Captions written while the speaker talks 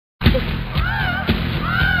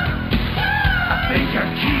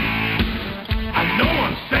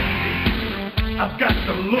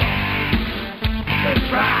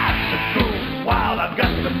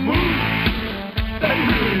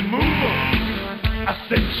I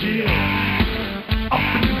said chill, up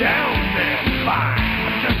and down there, fine.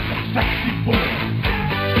 I'm just a sexy boy.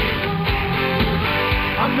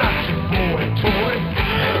 I'm not your boy toy.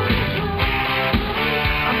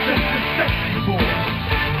 I'm just a sexy boy.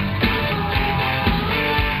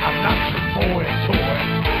 I'm not your boy toy.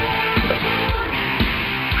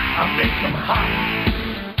 I make them hot.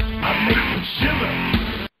 I make them shiver.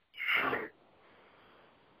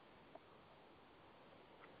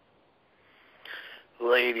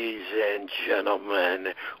 Ladies and gentlemen,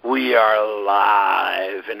 we are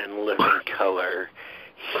live and in living color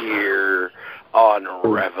here on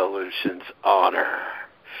Revolution's Honor.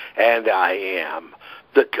 And I am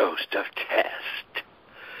the Ghost of Test.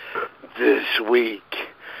 This week,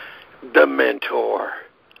 the mentor,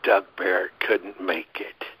 Doug Barrett, couldn't make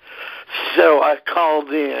it. So I called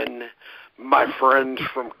in my friends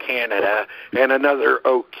from Canada and another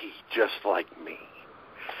Okie just like me.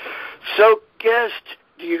 So, guest,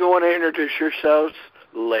 do you want to introduce yourselves?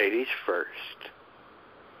 Ladies first.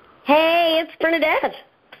 Hey, it's Bernadette.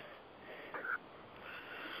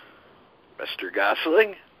 Mr.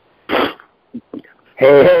 Gosling.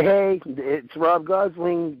 Hey, it's Rob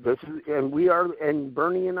Gosling. And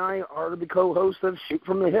Bernie and I are the co-hosts of Shoot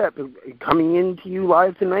from the Hip, coming in to you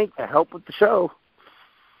live tonight to help with the show.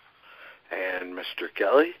 And Mr.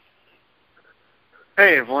 Kelly.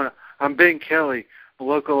 Hey, everyone. I'm Ben Kelly, a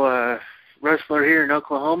local wrestler here in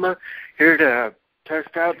Oklahoma, here to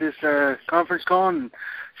test out this conference call and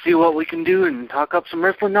see what we can do and talk up some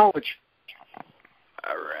wrestling knowledge.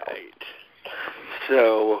 All right.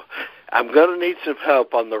 So I'm going to need some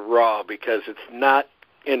help on the Raw because it's not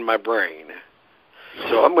in my brain.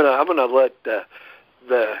 So I'm gonna let the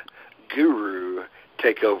guru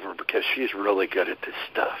take over because she's really good at this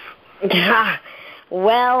stuff.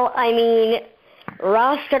 Well, I mean,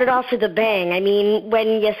 Raw started off with a bang. I mean,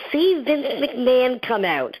 when you see Vince McMahon come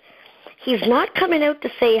out, he's not coming out to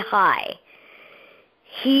say hi.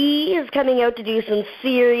 He is coming out to do some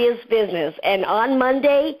serious business. And on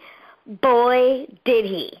Monday, boy, did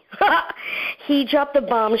he. He dropped a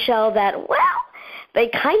bombshell that, well, they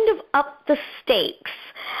kind of upped the stakes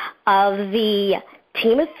of the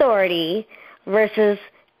Team Authority versus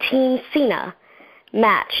Team Cena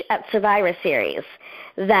match at Survivor Series.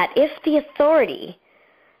 That if the Authority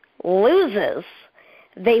loses,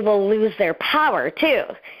 they will lose their power, too.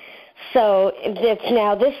 So it's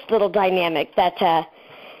now this little dynamic that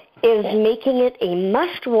is making it a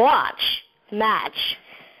must-watch match.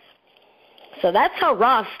 So that's how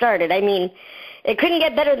Raw started. I mean, it couldn't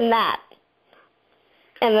get better than that.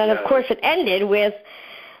 And then, of course, it ended with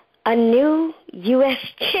a new U.S.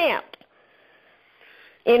 champ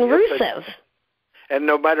in Rusev. And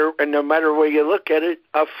no matter where you look at it,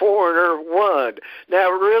 a foreigner won. Now,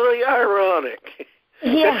 really ironic.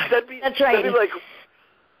 Yeah, that's right. That'd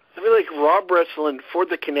be like Rob wrestling for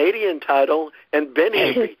the Canadian title and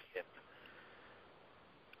Benny beat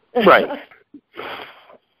him. Right.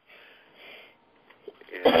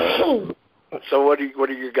 Yeah. So, what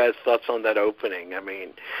are your guys' thoughts on that opening? I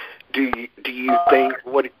mean, do you think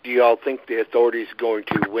do y'all think the Authority's going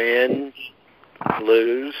to win,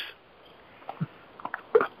 lose?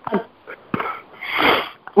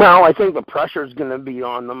 Well, I think the pressure's going to be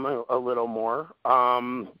on them a little more. I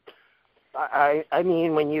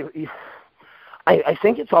mean, when I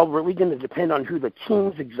think it's all really going to depend on who the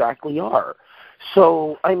teams exactly are.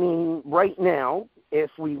 So, I mean, right now, if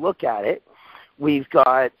we look at it, we've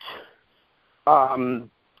got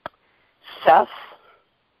Seth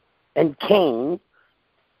and Kane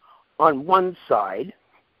on one side,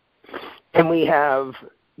 and we have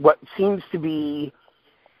what seems to be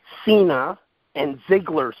Cena and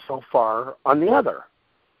Ziggler so far on the other.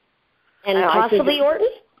 And possibly Orton?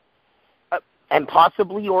 And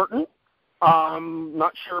possibly Orton.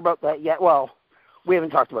 Not sure about that yet. Well, we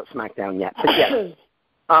haven't talked about SmackDown yet, but yes.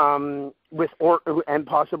 With Orton and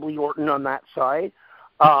possibly Orton on that side.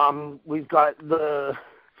 We've got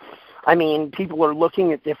people are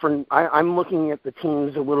looking at different. I'm looking at the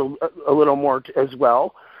teams a little more as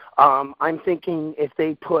well. I'm thinking if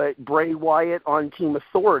they put Bray Wyatt on Team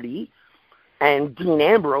Authority and Dean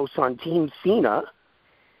Ambrose on Team Cena,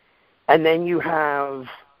 and then you have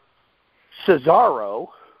Cesaro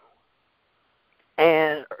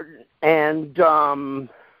and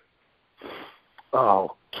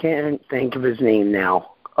can't think of his name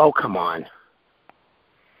now. Oh, come on.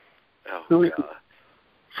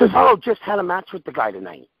 Cesaro just had a match with the guy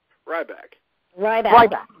tonight. Ryback.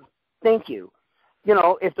 Thank you. You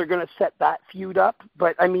know, if they're going to set that feud up,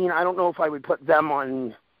 but I mean, I don't know if I would put them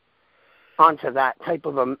onto that type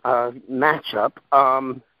of a matchup.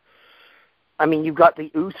 I mean, you've got the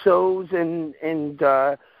Usos and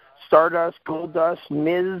Stardust, Goldust,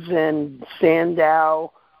 Miz, and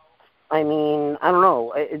Sandow. I mean, I don't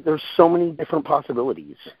know. There's so many different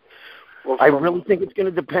possibilities. Well, I really think it's going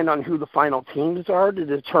to depend on who the final teams are to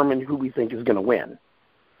determine who we think is going to win.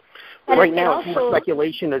 Right now, it's more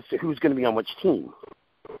speculation as to who's going to be on which team.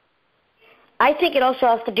 I think it also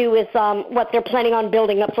has to do with what they're planning on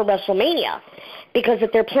building up for WrestleMania. Because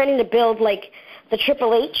if they're planning to build, like, the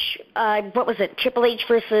Triple H, what was it, Triple H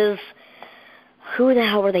versus, who the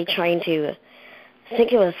hell were they trying to, I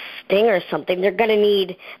think it was Sting or something. They're going to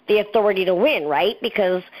need the authority to win, right?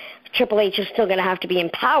 Because Triple H is still going to have to be in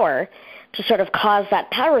power to sort of cause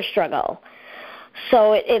that power struggle.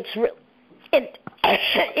 So it's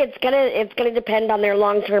going to depend on their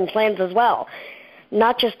long-term plans as well.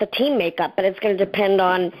 Not just the team makeup, but it's going to depend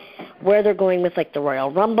on where they're going with, like, the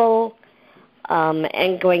Royal Rumble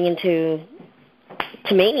and going into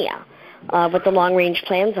Mania, what the long-range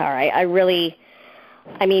plans are. I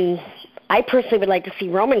personally would like to see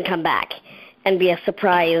Roman come back and be a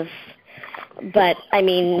surprise, but, I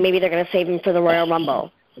mean, maybe they're going to save him for the Royal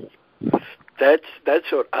Rumble.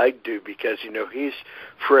 That's what I'd do because, you know, he's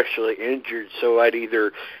freshly injured, so I'd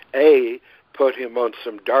either, A, put him on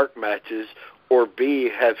some dark matches, or B,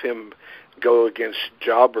 have him go against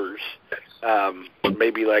jobbers,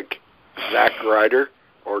 maybe like Zack Ryder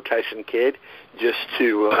or Tyson Kidd, just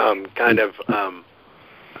to kind of,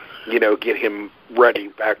 you know, get him ready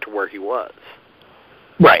back to where he was.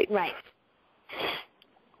 Right. Right.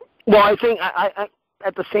 Well, I think I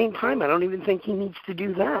at the same time, I don't even think he needs to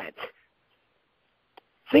do that.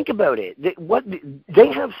 Think about it. They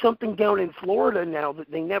have something down in Florida now that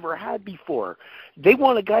they never had before. They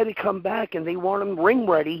want a guy to come back, and they want him ring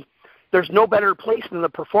ready. There's no better place than the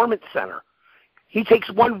Performance Center. He takes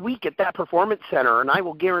 1 week at that Performance Center, and I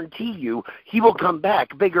will guarantee you he will come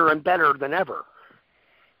back bigger and better than ever.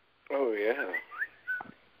 Oh, yeah.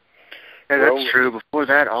 Yeah, that's true. Before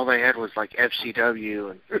that, all they had was, like,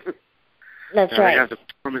 FCW. And That's right. They have the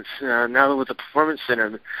performance, now that with the Performance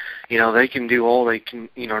Center, you know, they can do all they can,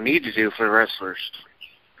 you know, need to do for the wrestlers.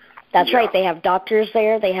 That's right. They have doctors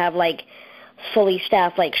there. They have, like, fully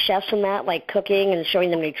staffed, like, chefs and that, like, cooking and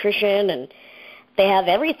showing them nutrition, and they have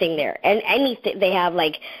everything there. And anything. They have,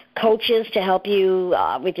 like, coaches to help you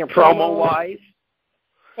with your promo-wise.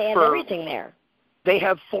 They have everything there. They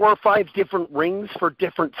have 4 or 5 different rings for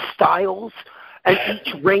different styles, and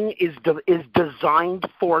each ring is designed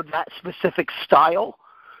for that specific style.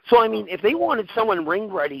 So, I mean, if they wanted someone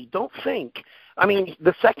ring ready, don't think. I mean,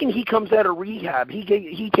 the second he comes out of rehab,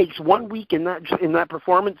 he takes 1 week in that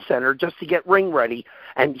Performance Center just to get ring ready,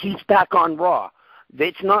 and he's back on Raw.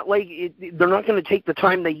 It's not like they're not going to take the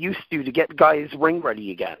time they used to get guys ring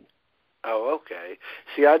ready again. Oh, okay.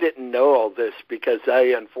 See, I didn't know all this because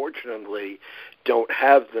I unfortunately don't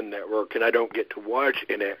have the network and I don't get to watch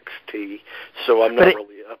NXT, so I'm not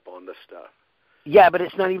really up on the stuff. Yeah, but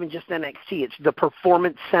it's not even just NXT. It's the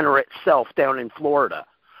Performance Center itself down in Florida.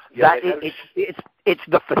 Yeah, it's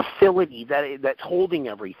the facility that's holding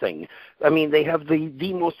everything. I mean, they have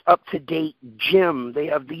the most up-to-date gym. They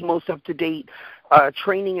have the most up-to-date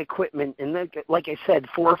training equipment. And like I said,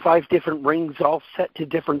 4 or 5 different rings all set to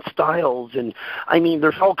different styles. And, I mean,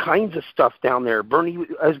 there's all kinds of stuff down there.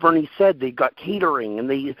 As Bernie said, they've got catering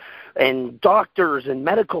and doctors and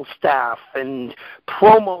medical staff and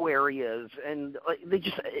promo areas. And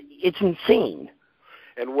it's insane.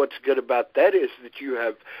 And what's good about that is that you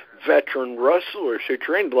have veteran wrestlers who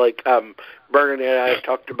trained, like Bernie and I have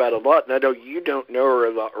talked about a lot. And I know you don't know her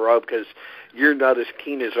a lot, Rob, because you're not as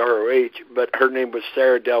keen as ROH, but her name was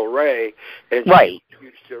Sarah Del Rey, and she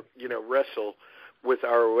used to, you know, wrestle with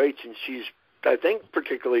ROH, and she's, I think,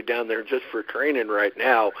 particularly down there just for training right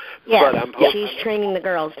now. Yeah, but she's training the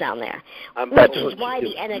girls down there. Which is why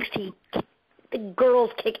the NXT, the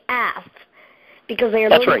girls kick ass, because they are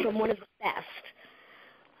learning from one of the best.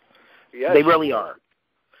 Yes. They really are.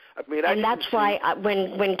 I mean, and that's why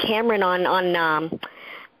when Cameron on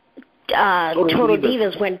Total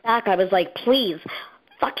Divas went back, I was like, please,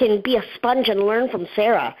 fucking be a sponge and learn from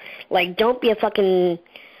Sarah. Like, don't be a fucking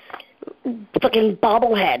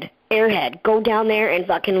bobblehead, airhead. Go down there and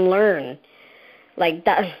fucking learn. Like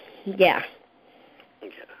that, yeah.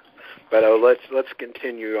 But let's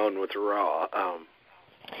continue on with Raw.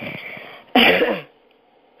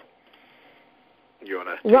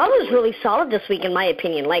 Raw was really solid this week, in my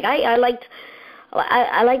opinion. Like I liked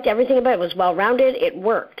everything about it. It was well rounded. It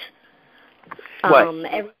worked.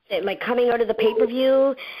 Like coming out of the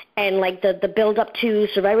pay-per-view and like the build up to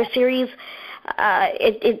Survivor Series,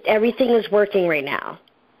 everything is working right now.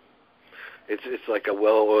 It's like a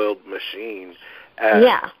well-oiled machine.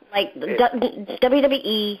 Yeah, Like,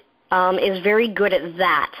 WWE is very good at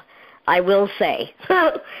that, I will say.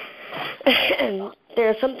 And there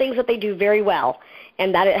are some things that they do very well,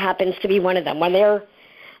 and that it happens to be one of them. When they're,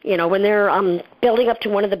 building up to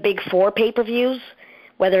one of the big 4 pay-per-views,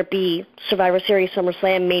 whether it be Survivor Series,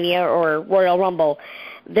 SummerSlam, Mania, or Royal Rumble,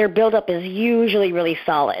 their build-up is usually really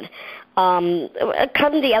solid.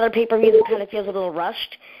 Come the other pay-per-views, it kind of feels a little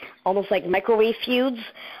rushed, almost like microwave feuds,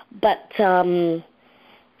 but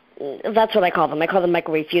that's what I call them. I call them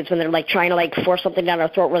microwave feuds when they're like trying to like force something down our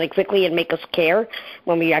throat really quickly and make us care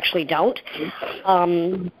when we actually don't.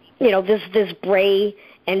 This Bray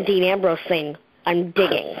and Dean Ambrose thing, I'm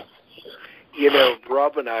digging.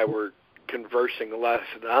 Rob and I were conversing last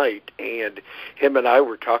night, and him and I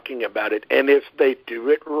were talking about it, and if they do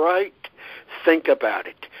it right, think about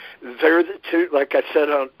it. They're the two, like I said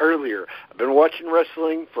earlier, I've been watching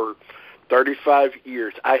wrestling for 35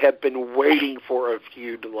 years. I have been waiting for a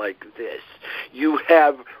feud like this. You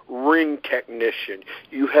have ring technician.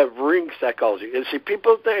 You have ring psychology. And see,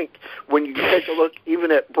 people think when you take a look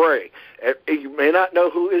even at Bray, you may not know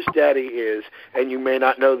who his daddy is, and you may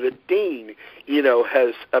not know that Dean,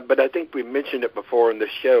 has, but I think we mentioned it before in the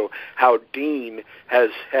show, how Dean has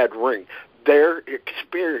had ring. They're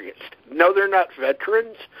experienced. No, they're not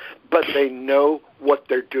veterans, but they know what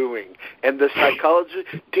they're doing. And the psychologist,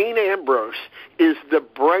 Dean Ambrose, is the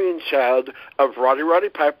brainchild of Roddy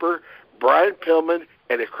Piper, Brian Pillman,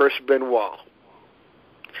 and Chris Benoit.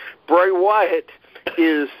 Bray Wyatt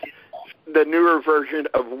is the newer version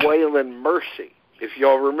of Waylon Mercy, if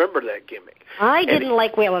y'all remember that gimmick. I didn't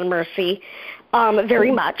like Waylon Mercy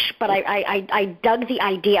very much, but I dug the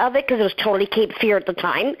idea of it because it was totally Cape Fear at the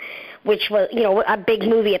time, which was, a big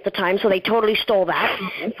movie at the time, so they totally stole that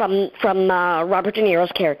from Robert De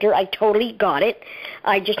Niro's character. I totally got it.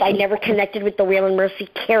 I never connected with the Waylon Mercy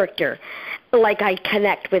character like I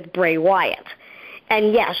connect with Bray Wyatt.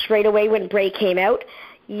 And yes, right away when Bray came out,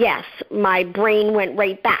 yes, my brain went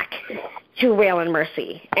right back to Waylon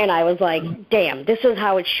Mercy, and I was like, damn, this is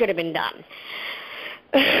how it should have been done.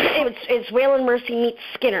 It's Waylon Mercy meets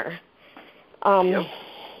Skinner.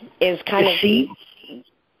 Is kind of... See,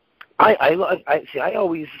 I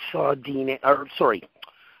always saw Bray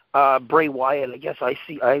Wyatt. I guess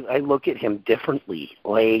I look at him differently.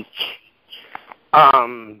 Like,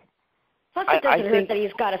 plus it doesn't hurt that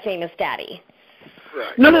he's got a famous daddy.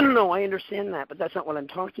 Right. No, I understand that, but that's not what I'm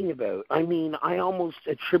talking about. I mean, I almost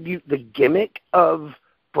attribute the gimmick of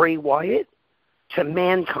Bray Wyatt to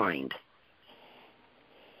Mankind.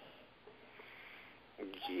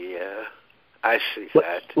 Yeah, I see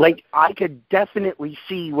that. Like, I could definitely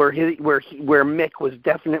see where Mick was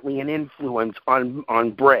definitely an influence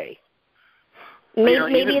on Bray.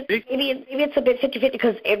 Maybe it's a bit 50-50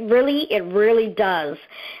 because it really does.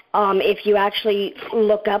 If you actually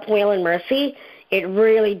look up Waylon Mercy, it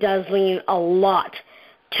really does lean a lot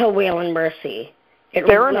to Waylon Mercy.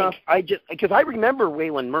 Fair enough. Because I remember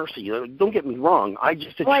Waylon Mercy. Don't get me wrong. I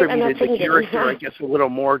just attributed the character, I guess, a little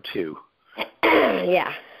more to.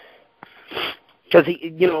 Yeah. Because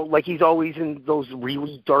he's always in those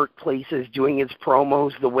really dark places doing his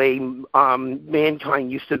promos the way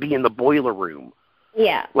Mankind used to be in the boiler room.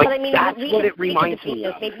 Yeah, like, but I mean, that's what it reminds me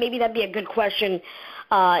of. Maybe that'd be a good question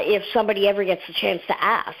if somebody ever gets the chance to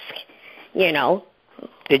ask.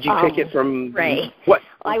 Did you take it from Ray? What?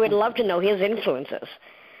 I would love to know his influences.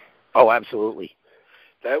 Oh, absolutely.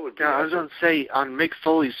 That would be. Yeah, I was going to say on Mick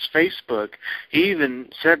Foley's Facebook, he even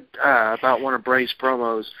said about one of Bray's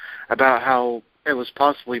promos about how it was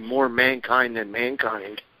possibly more Mankind than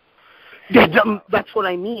Mankind. Yeah, that's what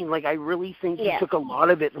I mean. Like, I really think he took a lot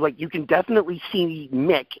of it. Like, you can definitely see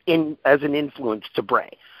Mick as an influence to Bray.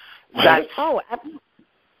 That's hands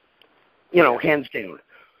down.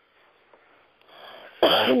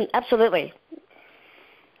 Absolutely.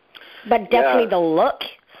 But definitely the look.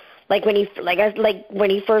 Like when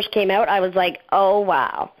he first came out, I was like, oh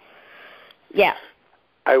wow. Yeah.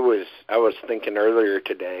 I was thinking earlier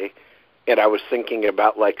today, and I was thinking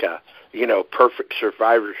about like a perfect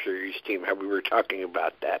Survivor Series team. How we were talking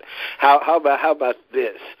about that. How about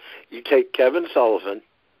this? You take Kevin Sullivan.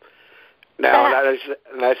 Now,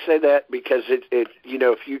 and I say that because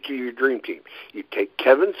future your dream team. You take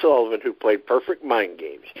Kevin Sullivan, who played Perfect Mind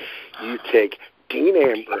Games. You take Dean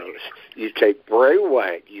Ambrose. You take Bray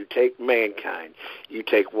Wyatt. You take Mankind. You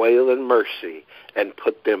take Waylon Mercy, and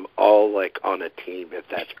put them all like on a team if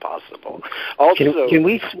that's possible. Also, can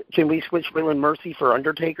we switch Waylon Mercy for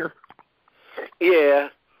Undertaker? Yeah.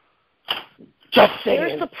 Just saying.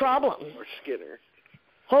 Here's the problem. Or Skinner.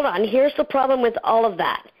 Hold on. Here's the problem with all of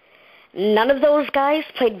that. None of those guys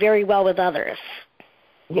played very well with others.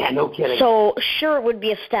 Yeah, no kidding. So, sure, it would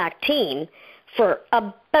be a stacked team for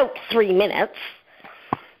about 3 minutes.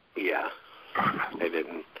 Yeah. I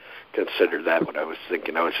didn't consider that when I was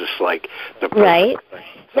thinking. I was just like the Right? thing.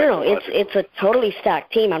 No, it's a totally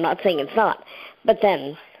stacked team. I'm not saying it's not. But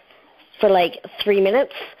then, for like 3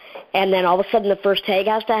 minutes, and then all of a sudden the first tag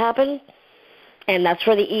has to happen, and that's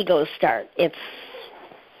where the egos start.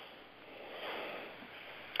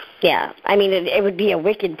 Yeah, I mean, it would be a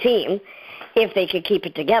wicked team if they could keep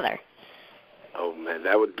it together. Oh, man,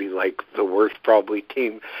 that would be like the worst probably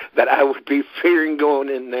team that I would be fearing going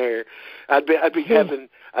in there. I'd be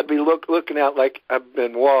looking out like a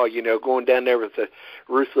Benoit, going down there with the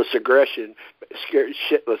ruthless aggression, scared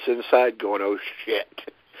shitless inside going, oh, shit,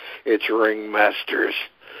 it's ringmasters.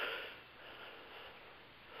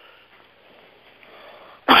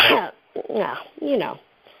 Yeah,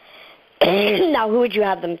 Now, who would you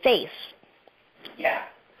have them face? Yeah,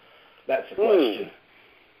 that's the question.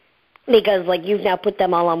 Because, you've now put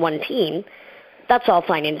them all on one team. That's all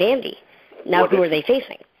fine and dandy. Now, who are they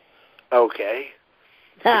facing? Okay.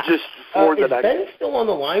 Just for is Ben still on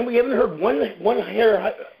the line? We haven't heard one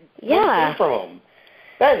hair from him.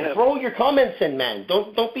 Ben, throw your comments in, man.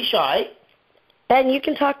 Don't be shy. Ben, you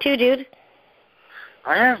can talk too, dude.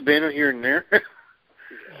 I have been here and there.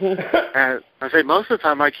 I say most of the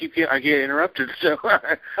time I get interrupted. So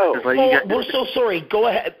we're so sorry. Go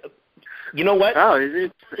ahead. You know what? Oh,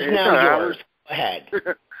 it's now yours. Go ahead.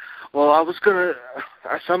 Well, I was gonna.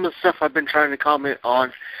 Some of the stuff I've been trying to comment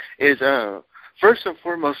on is first and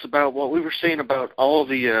foremost about what we were saying about all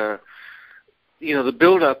the the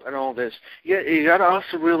build up and all this. Yeah, you got to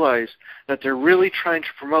also realize that they're really trying to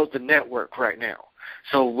promote the network right now.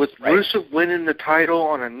 So with Rusev winning the title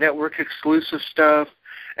on a network exclusive stuff,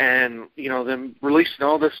 and them releasing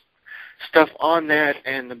all this stuff on that,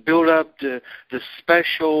 and the build up to the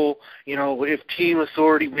special, if Team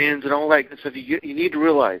Authority wins and all that good stuff, you need to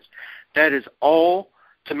realize that is all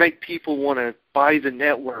to make people want to buy the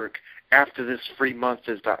network after this free month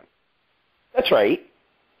is done. That's right.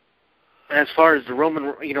 As far as the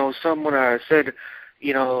Roman, someone said,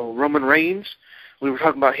 Roman Reigns, we were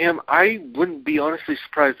talking about him, I wouldn't be honestly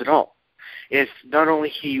surprised at all if not only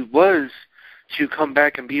he was to come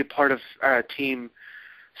back and be a part of Team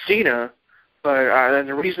Cena, but and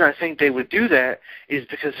the reason I think they would do that is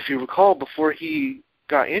because if you recall, before he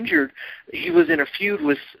got injured, he was in a feud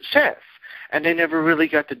with Seth, and they never really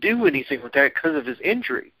got to do anything with that because of his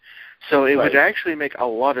injury. So it would actually make a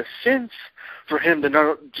lot of sense for him to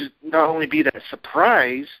not only be that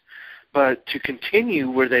surprise, but to continue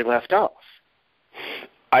where they left off.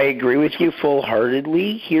 I agree with you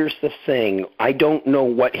full-heartedly. Here's the thing. I don't know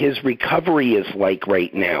what his recovery is like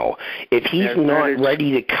right now. If he's not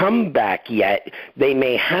ready to come back yet, they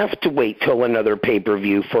may have to wait till another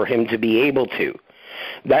pay-per-view for him to be able to.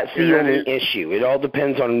 That's the only issue. It all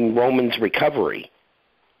depends on Roman's recovery.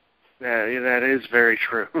 Yeah, that is very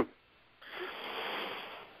true.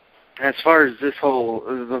 As far as this whole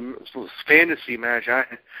the fantasy match,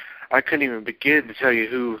 I couldn't even begin to tell you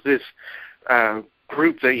who this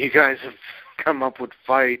group that you guys have come up with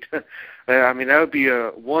fight. I mean, that would be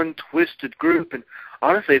a one twisted group. And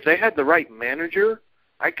honestly, if they had the right manager,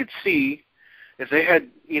 I could see, if they had,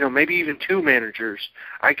 maybe even two managers,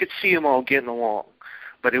 I could see them all getting along.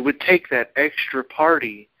 But it would take that extra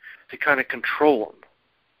party to kind of control them.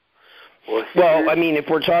 Well, I mean, if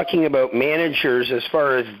we're talking about managers as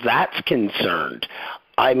far as that's concerned,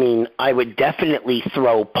 I mean, I would definitely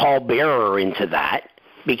throw Paul Bearer into that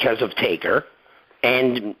because of Taker.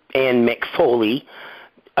 And Mick Foley,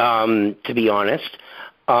 to be honest.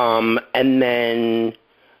 And then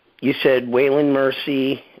you said Waylon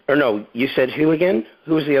Mercy, or no, you said who again?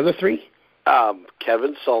 Who was the other three?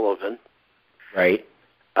 Kevin Sullivan. Right.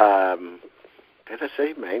 Did I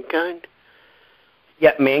say Mankind?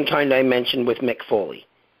 Yeah, Mankind I mentioned with Mick Foley.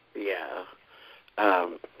 Yeah.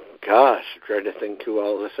 Gosh, I'm trying to think who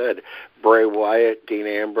all this said. Bray Wyatt, Dean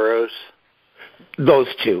Ambrose. Those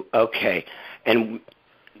two, okay. And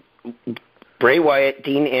Bray Wyatt,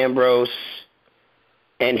 Dean Ambrose,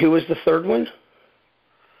 and who was the third one?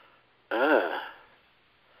 I'm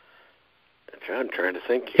trying to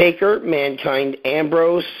think. Taker, Mankind,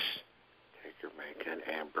 Ambrose. Taker, Mankind,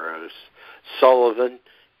 Ambrose. Sullivan,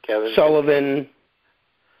 Kevin. Sullivan.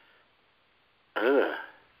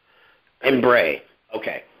 And Bray.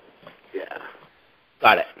 Okay. Yeah.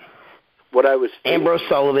 Got it. What I was thinking, Ambrose,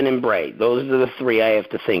 Sullivan, and Bray. Those are the three I have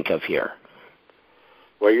to think of here.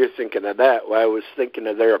 Well, you're thinking of that. Well, I was thinking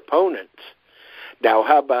of their opponents. Now,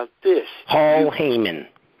 how about this? Paul Heyman.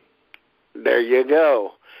 There you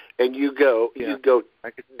go. And you go I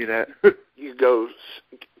could see that. You go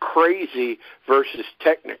crazy versus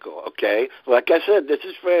technical, okay? Like I said, this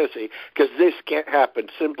is fantasy because this can't happen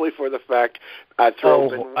simply for the fact I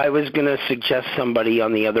I was going to suggest somebody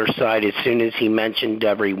on the other side. As soon as he mentioned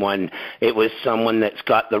everyone, it was someone that's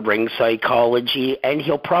got the ring psychology, and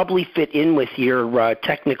he'll probably fit in with your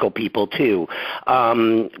technical people too.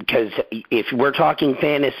 Because if we're talking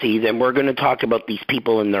fantasy, then we're going to talk about these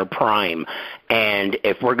people in their prime. And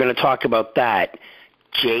if we're going to talk about that,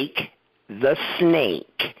 Jake the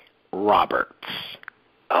Snake Roberts.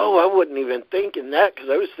 Oh, I wasn't even thinking that because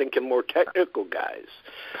I was thinking more technical guys.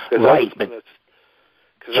 Right, but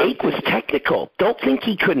Jake was technical. Don't think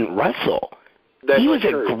he couldn't wrestle. He was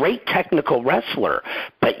a great technical wrestler,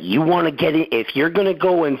 but you want to get in, if you're going to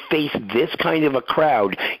go and face this kind of a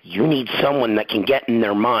crowd, you need someone that can get in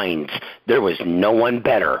their minds. There was no one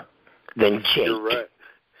better than Jake. You're right.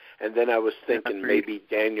 And then I was thinking maybe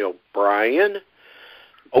Daniel Bryan,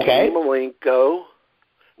 okay, Dean Malenko,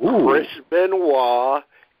 Chris Benoit,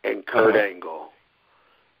 and Kurt Angle.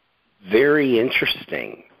 Very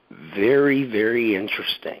interesting. Very, very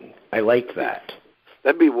interesting. I like that.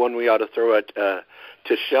 That'd be one we ought to throw at to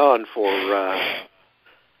Sean for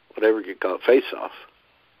whatever you call it, face-off.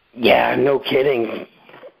 Yeah, no kidding.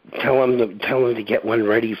 Tell him to get one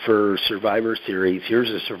ready for Survivor Series. Here's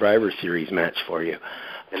a Survivor Series match for you.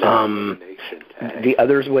 The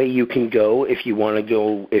other way you can go, if you want to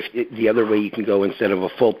go, the other way you can go instead of a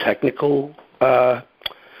full technical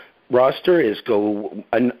roster is go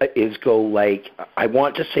like, I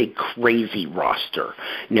want to say crazy roster.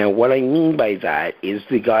 Now, what I mean by that is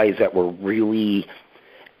the guys that were really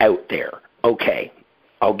out there. Okay,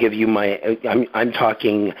 I'll give you I'm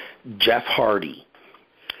talking Jeff Hardy,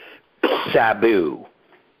 Sabu,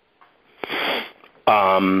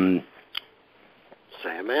 Sandman.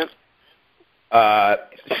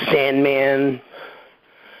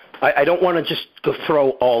 I don't want to just go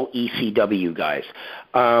throw all ECW guys.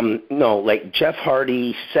 No, like Jeff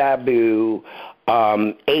Hardy, Sabu,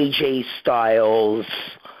 AJ Styles.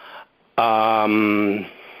 Come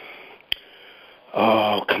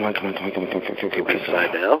on.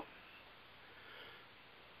 Seidel?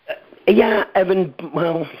 Yeah, Evan.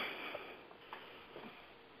 Well,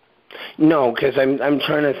 no, because I'm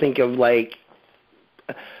trying to think of like.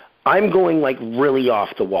 I'm going like really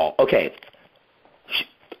off the wall. Okay.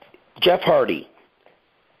 Jeff Hardy,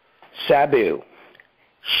 Sabu,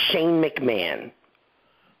 Shane McMahon,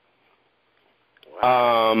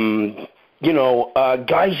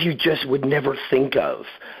 guys you just would never think of.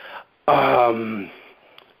 Bernie,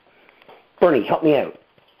 help me out.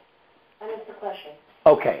 I missed the question.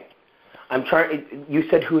 Okay. You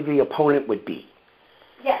said who the opponent would be.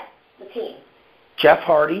 Yes, the team. Jeff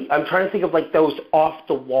Hardy. I'm trying to think of like those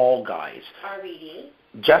off-the-wall guys. RVD.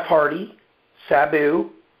 Jeff Hardy, Sabu,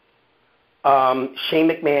 Shane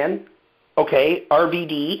McMahon, okay,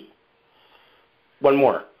 RVD, one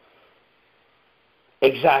more.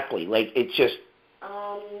 Exactly, like it's just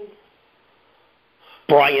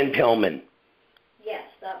Brian Pillman. Yes,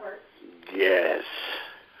 that works. Yes.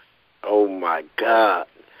 Oh my God.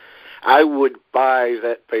 I would buy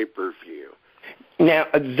that pay-per-view. Now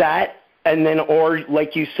that, and then, or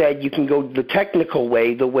like you said, you can go the technical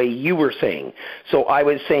way, the way you were saying. So I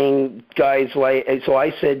was saying guys like, so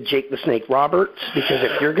I said Jake the Snake Roberts, because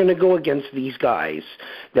if you're going to go against these guys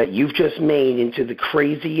that you've just made into the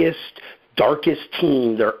craziest, darkest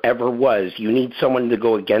team there ever was, you need someone to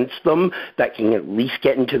go against them that can at least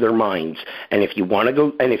get into their minds. And if you want to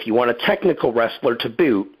go, and if you want a technical wrestler to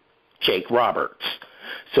boot, Jake Roberts.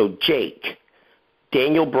 So Jake,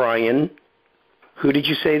 Daniel Bryan, who did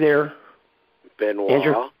you say there? Benoit,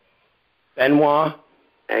 Andrew? Benoit,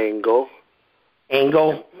 Angle, and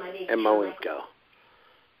Malenko.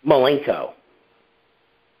 Malenko.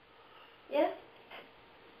 Yes.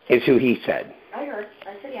 Is who he said. I heard.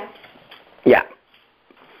 I said yeah. Yeah.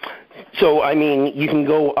 So I mean, you can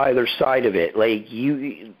go either side of it. Like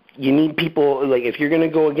you need people. Like if you're going to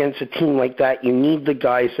go against a team like that, you need the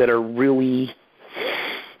guys that are really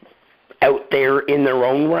out there in their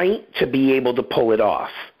own right to be able to pull it off.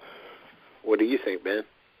 What do you think, Ben?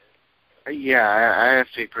 Yeah, I have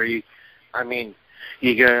to agree. I mean,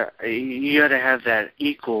 you gotta have that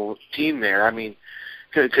equal team there. I mean,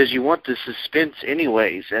 because you want the suspense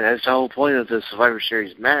anyways, and that's the whole point of the Survivor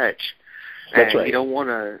Series match. That's right. You don't want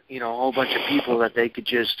a whole bunch of people that they could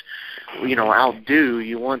just outdo.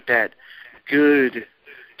 You want that good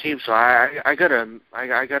team. So I gotta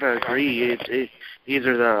agree. It's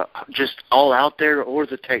either the just all out there or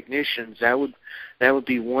the technicians. That would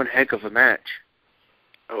be one heck of a match.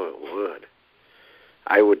 Oh, it would.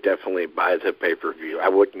 I would definitely buy the pay-per-view. I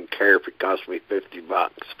wouldn't care if it cost me $50.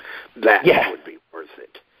 That would be worth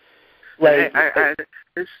it. Like, I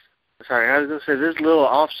was going to say, this is a little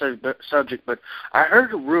off subject, but I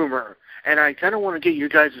heard a rumor, and I kind of want to get your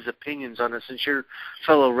guys' opinions on it since you're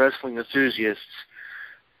fellow wrestling enthusiasts.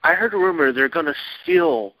 I heard a rumor they're going to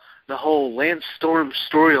steal the whole Lance Storm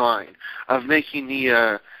storyline of making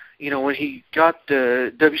the, when he got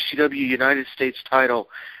the WCW United States title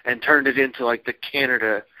and turned it into, like, the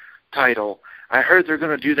Canada title. I heard they're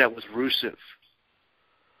going to do that with Rusev.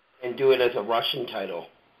 And do it as a Russian title.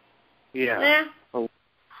 Yeah.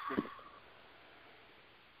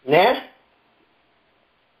 Nah?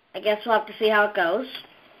 I guess we'll have to see how it goes.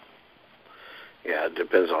 Yeah, it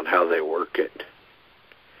depends on how they work it.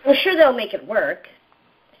 I'm sure they'll make it work.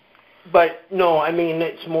 But, no, I mean,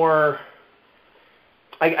 it's more...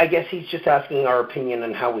 I guess he's just asking our opinion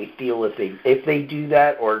on how we feel if they do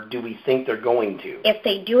that, or do we think they're going to? If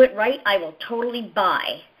they do it right, I will totally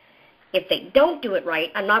buy. If they don't do it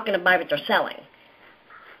right, I'm not going to buy what they're selling.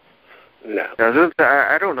 No.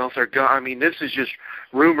 I don't know if they're going. I mean, this is just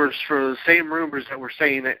rumors for the same rumors that were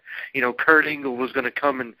saying that, Kurt Angle was going to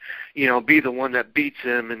come and, be the one that beats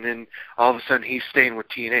him, and then all of a sudden he's staying with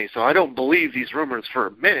TNA. So I don't believe these rumors for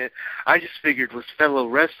a minute. I just figured with fellow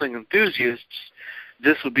wrestling enthusiasts,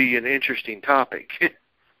 this would be an interesting topic.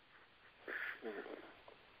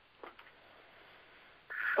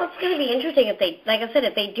 Well, it's going to be interesting if they, like I said,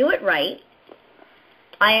 if they do it right.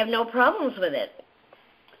 I have no problems with it.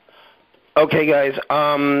 Okay, guys,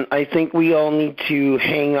 I think we all need to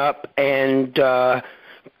hang up and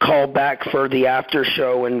call back for the after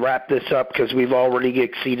show and wrap this up because we've already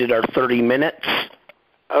exceeded our 30 minutes.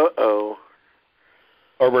 Uh-oh.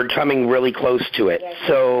 Or we're coming really close to it. Yeah,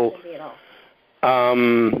 so,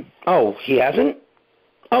 he hasn't?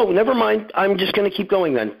 Oh, never mind. I'm just going to keep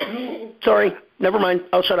going then. Sorry, never mind.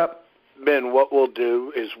 I'll shut up. Ben, what we'll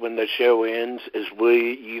do is when the show ends is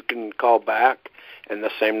you can call back, and the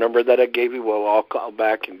same number that I gave you, we'll all call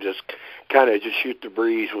back and just kind of just shoot the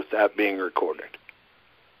breeze with that being recorded.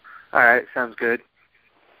 All right, sounds good.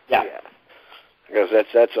 Yeah. Because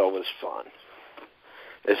that's always fun.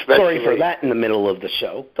 Especially, sorry for that in the middle of the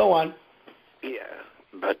show. Go on. Yeah,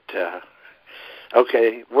 but,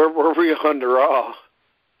 okay, where were we on the Raw?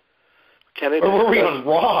 Where were we on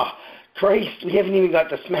Raw? Christ, we haven't even got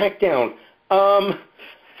to SmackDown.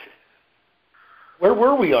 Where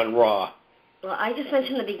were we on Raw? Well, I just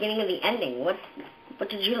mentioned the beginning of the ending. What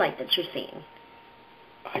did you like that you're seeing?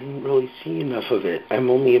 I didn't really see enough of it.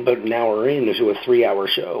 I'm only about an hour into a 3-hour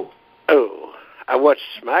show. Oh, I watched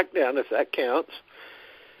SmackDown, if that counts.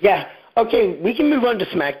 Yeah. Okay, we can move on to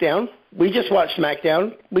SmackDown. We just watched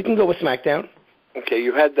SmackDown. We can go with SmackDown. Okay,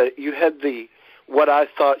 you had the what I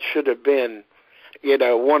thought should have been,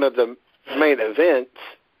 one of the main events,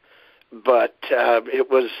 but it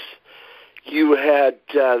was, you had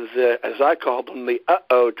the, as I called them, the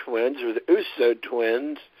Uh-Oh twins, or the Uso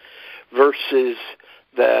twins, versus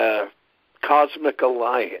the Cosmic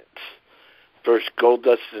Alliance versus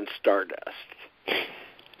Goldust and Stardust.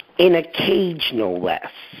 In a cage, no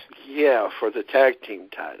less. Yeah, for the tag team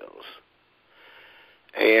titles.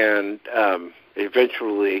 And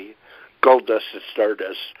eventually, Goldust and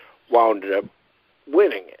Stardust wound up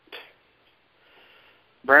winning it.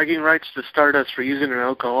 Bragging rights to Stardust for using an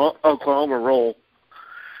Oklahoma roll.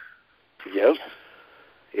 Yep.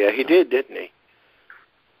 Yeah, he did, didn't he?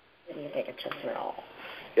 Didn't take a chance at all.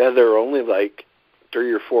 Yeah, there were only like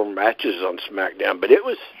 3 or 4 matches on SmackDown, but it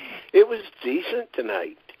was decent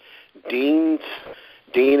tonight. Dean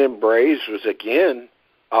and Braves was again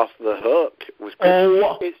off the hook. It was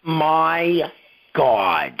oh my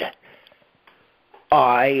God.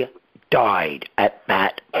 I died at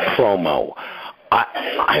that promo.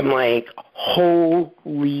 I'm like,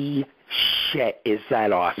 holy shit, is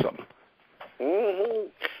that awesome. Mm-hmm.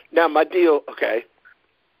 Now, my deal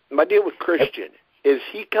with Christian, is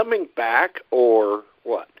he coming back or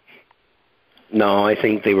what? No, I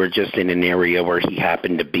think they were just in an area where he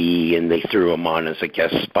happened to be, and they threw him on as a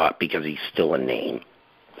guest spot because he's still a name.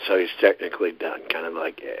 So he's technically done, kind of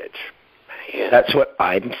like Edge. Man. That's what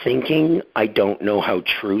I'm thinking. I don't know how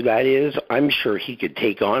true that is. I'm sure he could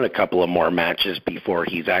take on a couple of more matches before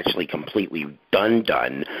he's actually completely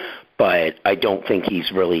done, but I don't think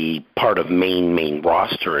he's really part of main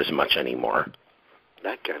roster as much anymore.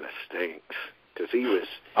 That kind of stinks, because he was...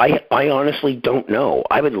 I honestly don't know.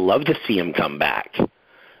 I would love to see him come back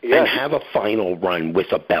and have a final run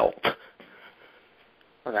with a belt.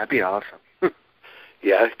 Well, that'd be awesome.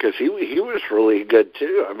 Yeah, because he was really good,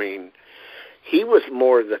 too. I mean, he was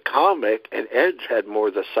more the comic, and Edge had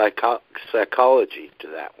more the psychology to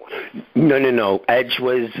that one. No. Edge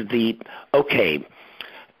was okay.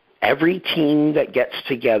 Every team that gets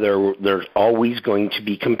together, they're always going to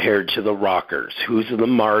be compared to the Rockers. Who's the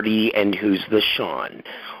Marty and who's the Shawn?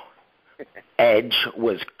 Edge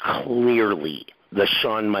was clearly the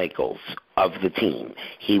Shawn Michaels of the team.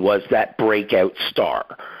 He was that breakout star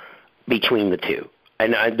between the two,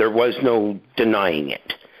 and there was no denying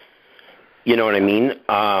it. You know what I mean?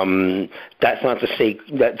 That's not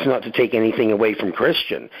to take anything away from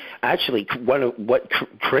Christian. Actually, what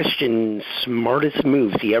Christian's smartest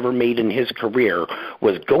moves he ever made in his career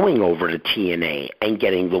was going over to TNA and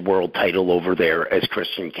getting the world title over there as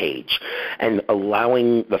Christian Cage, and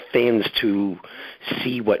allowing the fans to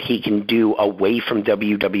see what he can do away from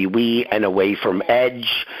WWE and away from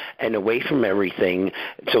Edge and away from everything,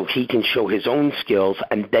 so he can show his own skills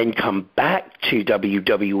and then come back to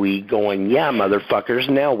WWE going, yeah, motherfuckers,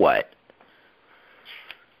 now what?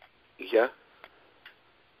 Yeah.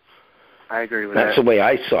 I agree with that. That's the way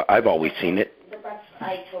I've always seen it.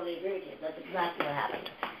 I totally agree with you. That's exactly what happened.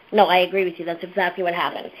 No, I agree with you. That's exactly what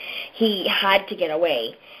happened. He had to get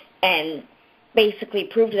away and basically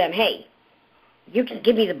prove to them, hey, you can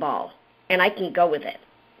give me the ball, and I can go with it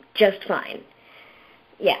just fine.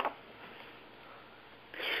 Yeah.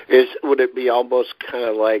 Would it be almost kind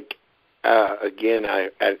of like, again,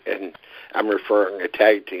 and I'm referring to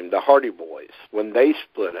tag team, the Hardy Boys, when they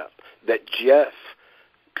split up, that Jeff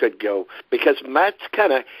could go, because Matt's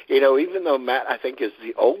kind of, even though Matt, I think, is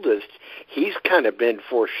the oldest, he's kind of been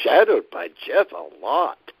foreshadowed by Jeff a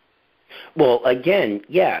lot. Well, again,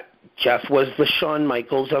 yeah, Jeff was the Shawn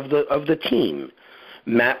Michaels of the team.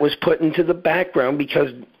 Matt was put into the background because,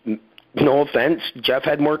 no offense, Jeff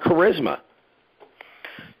had more charisma.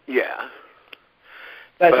 Yeah.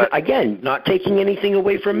 But again, not taking anything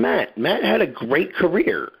away from Matt. Matt had a great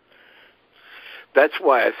career. That's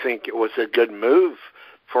why I think it was a good move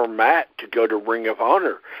for Matt to go to Ring of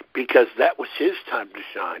Honor, because that was his time to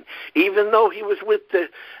shine. Even though he was with the,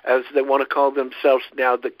 as they want to call themselves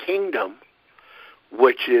now, the Kingdom,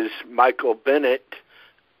 which is Michael Bennett,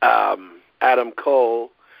 Adam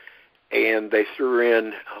Cole, and they threw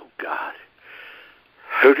in, oh God,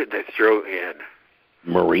 who did they throw in?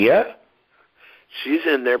 Maria? She's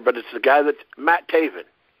in there, but it's the guy that's Matt Taven.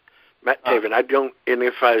 Matt Taven. I don't, and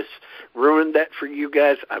if I ruined that for you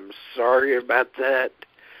guys, I'm sorry about that.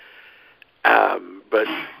 But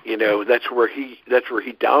that's where he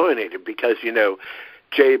dominated, because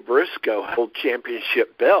Jay Briscoe held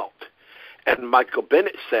championship belt, and Michael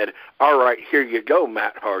Bennett said, "All right, here you go,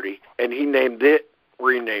 Matt Hardy," and he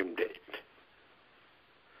renamed it.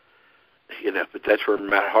 But that's where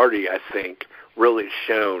Matt Hardy, I think, really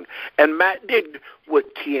shone. And Matt did with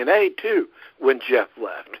TNA, too, when Jeff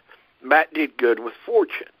left. Matt did good with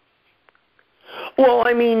Fortune. Well,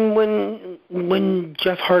 I mean, when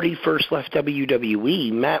Jeff Hardy first left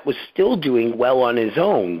WWE, Matt was still doing well on his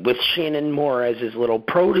own, with Shannon Moore as his little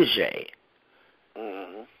protege.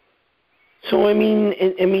 Mm-hmm. So, I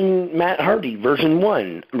mean, Matt Hardy, version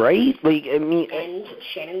 1, right? And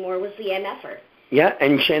Shannon Moore was the MFer. Yeah,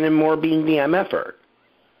 and Shannon Moore being the MFer.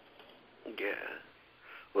 Yeah.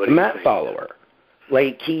 The Matt follower.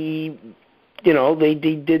 He, they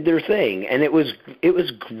did their thing, and it was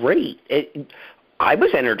great. I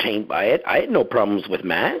was entertained by it. I had no problems with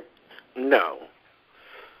Matt. No.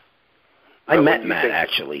 I met Matt,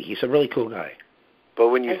 actually. He's a really cool guy. But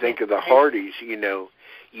when you think of the Hardys,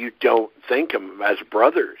 you don't think of them as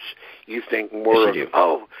brothers. You think more of,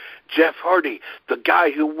 Jeff Hardy, the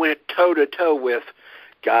guy who went toe-to-toe with,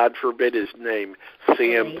 God forbid his name,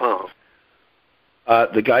 CM Punk.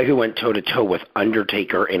 The guy who went toe-to-toe with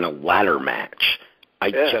Undertaker in a ladder match.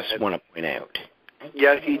 I just want to point out.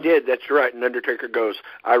 Yeah, he did. That's right. And Undertaker goes,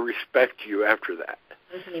 "I respect you" after that.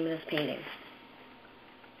 What's the name of this painting?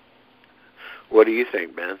 What do you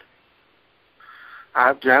think, Ben?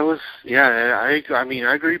 I agree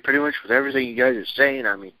pretty much with everything you guys are saying.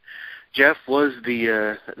 I mean, Jeff was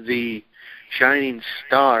the shining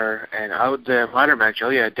star, and the ladder match, oh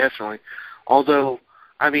yeah, definitely. Although,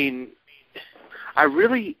 I mean, I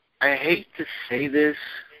hate to say this,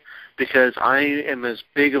 because I am as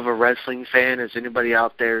big of a wrestling fan as anybody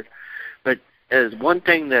out there, but as one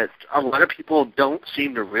thing that a lot of people don't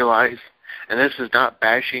seem to realize, and this is not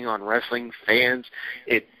bashing on wrestling fans,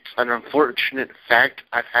 it's an unfortunate fact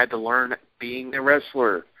I've had to learn being a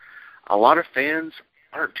wrestler. A lot of fans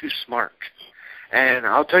aren't too smart. And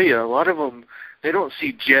I'll tell you, a lot of them, they don't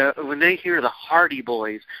see Jeff. When they hear the Hardy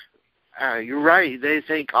Boys, you're right, they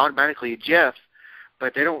think automatically Jeff,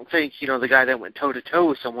 but they don't think, the guy that went toe-to-toe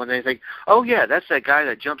with someone. They think, oh, yeah, that's that guy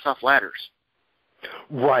that jumps off ladders.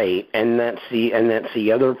 Right, and that's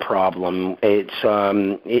the other problem. Is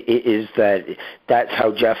that's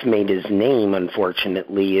how Jeff made his name.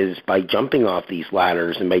 Unfortunately, is by jumping off these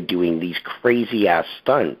ladders and by doing these crazy ass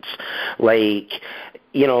stunts, like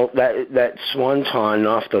that swanton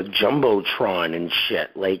off the jumbotron and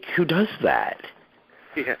shit. Like, who does that?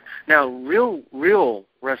 Yeah. Now, real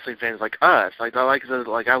wrestling fans like us, like I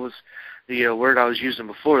was, the word I was using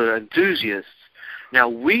before, the enthusiasts. Now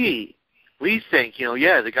we think,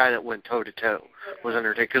 the guy that went toe-to-toe was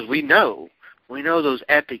Undertaker, because we know those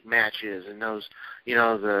epic matches and those,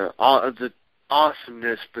 the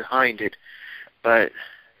awesomeness behind it. But,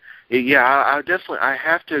 I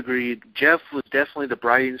have to agree, Jeff was definitely the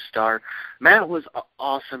brightest star. Matt was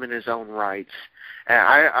awesome in his own rights. And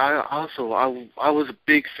I was a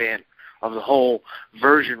big fan of the whole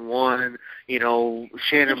version 1,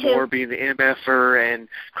 Shannon Moore being the MFer and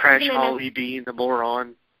Crash Holly being the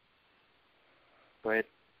moron. Go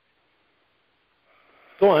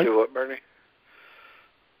on. Do what, Bernie?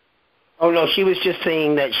 Oh, no, she was just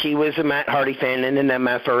saying that she was a Matt Hardy fan and an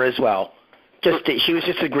MFer as well. She was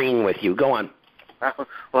just agreeing with you. Go on.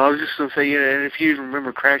 Well, I was just going to say, and if you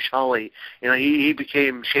remember Crash Holly, he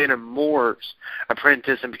became Shannon Moore's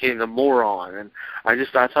apprentice and became the moron. And I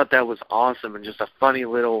thought that was awesome and just a funny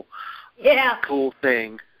little cool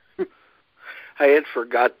thing. I had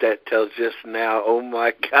forgot that till just now. Oh,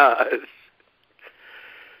 my God.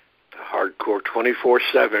 The hardcore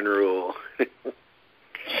 24/7 rule.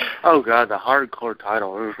 Oh, God, the hardcore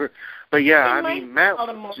title. But, Matt called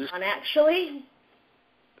him moron, actually.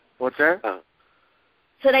 What's that?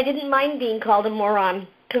 Said I didn't mind being called a moron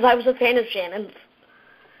because I was a fan of Shannon's.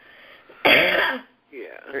 Yeah.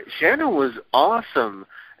 Shannon was awesome.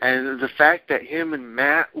 And the fact that him and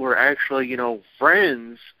Matt were actually,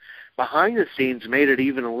 friends behind the scenes made it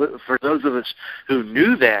even a little, for those of us who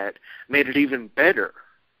knew that, made it even better.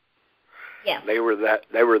 Yeah. They were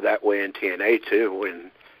that way in TNA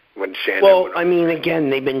too when Shannon. Well, I mean, again,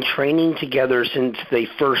 they've been training together since they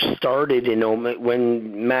first started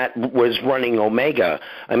when Matt was running Omega.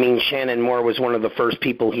 I mean, Shannon Moore was one of the first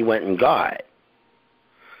people he went and got.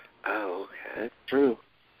 Oh, okay. True.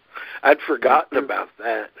 I'd forgotten about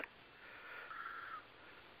that.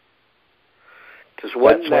 That's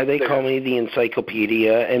why they call me the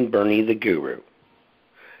Encyclopedia and Bernie the Guru.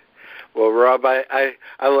 Well, Rob, I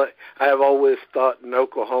have always thought in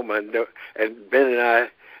Oklahoma, and Ben and I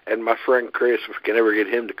and my friend Chris, if we can ever get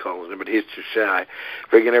him to call in, but he's too shy.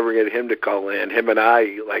 If we can ever get him to call in, him and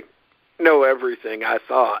I know everything I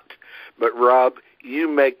thought. But Rob, you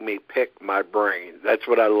make me pick my brain. That's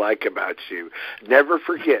what I like about you. Never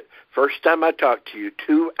forget, first time I talked to you,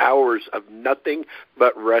 2 hours of nothing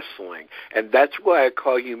but wrestling. And that's why I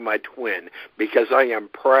call you my twin, because I am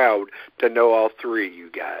proud to know all three of you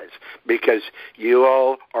guys, because you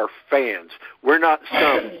all are fans. We're not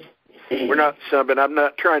some, and I'm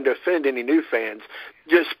not trying to offend any new fans,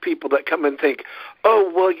 just people that come and think,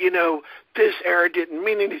 oh, well, this era didn't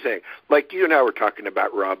mean anything. Like you and I were talking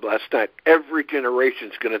about, Rob, last night. Every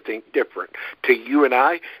generation's going to think different. To you and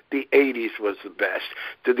I, the 80s was the best.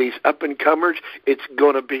 To these up-and-comers, it's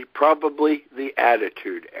going to be probably the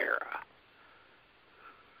Attitude Era.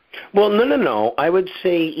 Well, no. I would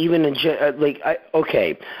say even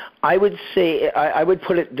I would say I would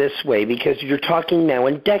put it this way, because you're talking now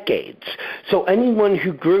in decades. So anyone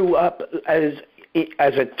who grew up as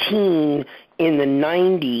a teen in the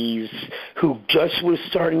 90s who just was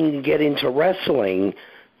starting to get into wrestling,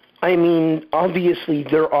 I mean, obviously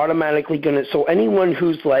they're automatically going to... So anyone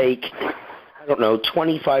who's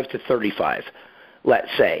 25 to 35,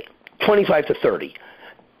 let's say, 25 to 30,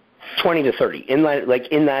 20 to 30, in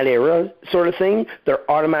that era sort of thing,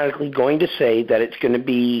 they're automatically going to say that it's going to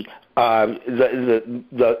be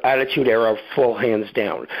the Attitude Era full hands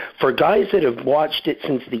down. For guys that have watched it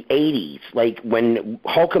since the 80s, like when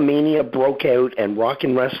Hulkamania broke out and rock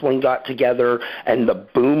and wrestling got together and the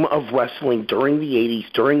boom of wrestling during the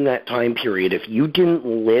 80s, during that time period, if you didn't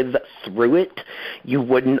live through it, you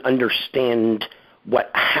wouldn't understand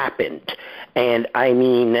what happened. And I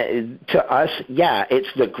mean, to us,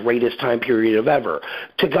 it's the greatest time period of ever.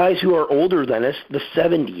 To guys who are older than us, the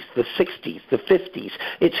 70s, the 60s, the 50s,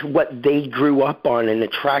 it's what they grew up on and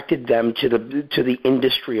attracted them to the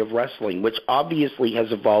industry of wrestling, which obviously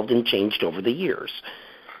has evolved and changed over the years.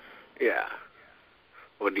 Yeah.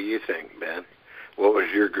 What do you think, Ben? What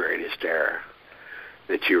was your greatest era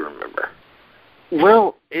that you remember?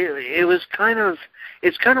 Well, it's kind of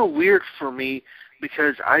weird for me,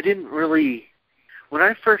 because I didn't really, when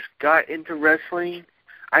I first got into wrestling,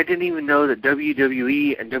 I didn't even know that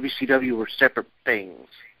WWE and WCW were separate things.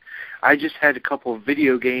 I just had a couple of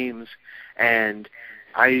video games and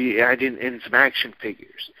I didn't, and some action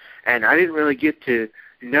figures. And I didn't really get to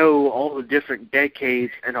know all the different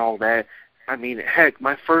decades and all that. I mean, heck,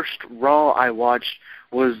 my first Raw I watched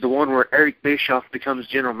was the one where Eric Bischoff becomes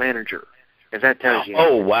general manager, if that tells you.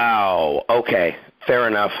 Oh, wow. Okay, fair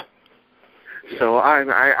enough. So,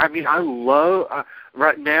 I mean, I love,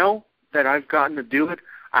 right now that I've gotten to do it,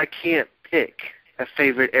 I can't pick a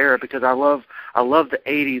favorite era because I love the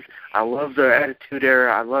 80s. I love the Attitude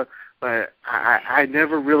Era. But I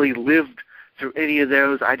never really lived through any of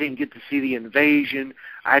those. I didn't get to see the Invasion.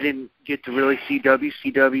 I didn't get to really see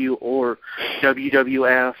WCW or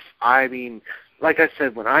WWF. I mean, like I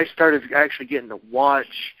said, when I started actually getting to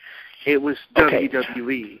watch, it was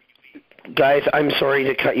WWE. Guys, I'm sorry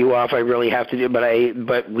to cut you off. I really have to do,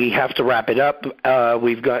 but we have to wrap it up.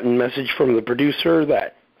 We've gotten a message from the producer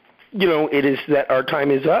that, it is that our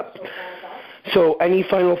time is up. So, any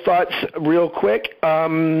final thoughts, real quick,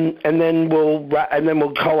 and then we'll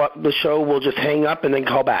call up the show. We'll just hang up and then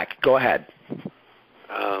call back. Go ahead.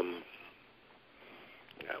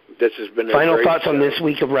 This has been final thoughts on this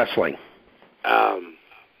week of wrestling.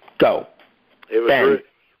 Go. It was.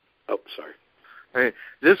 Sorry. Right.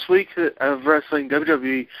 This week of wrestling,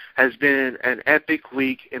 WWE has been an epic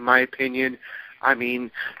week, in my opinion. I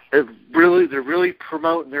mean, they're really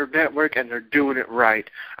promoting their network, and they're doing it right.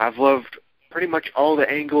 I've loved pretty much all the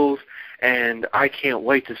angles, and I can't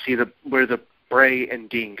wait to see where the Bray and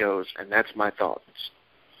Dean goes, and that's my thoughts.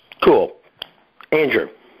 Cool. Andrew?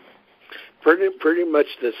 Pretty much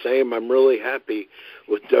the same. I'm really happy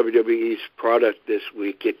with WWE's product this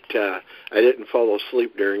week. I didn't fall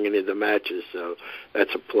asleep during any of the matches, so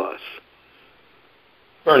that's a plus.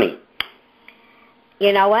 Bernie?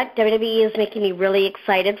 You know what? WWE is making me really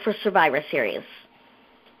excited for Survivor Series.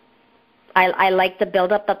 I like the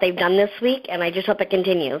build-up that they've done this week, and I just hope it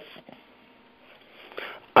continues.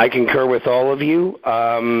 I concur with all of you.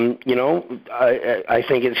 I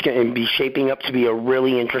think it's going to be shaping up to be a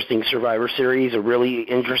really interesting Survivor Series, a really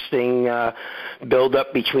interesting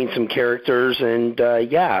build-up between some characters, and,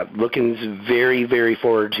 looking very, very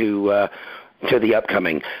forward to the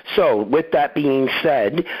upcoming. So, with that being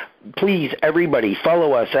said, please, everybody,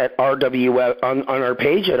 follow us at RWF on our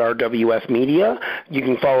page at RWF Media. You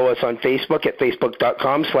can follow us on Facebook at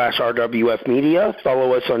facebook.com/RWF Media.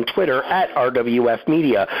 Follow us on Twitter at RWF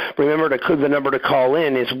Media. Remember, the number to call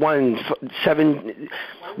in is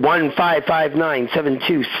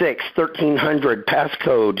 1-559-726-1300,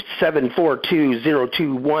 passcode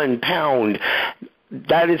 742021#.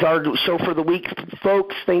 That is our show for the week,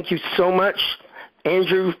 folks. Thank you so much.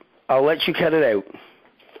 Andrew, I'll let you cut it out.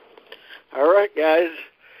 All right, guys.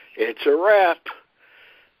 It's a wrap.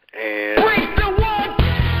 And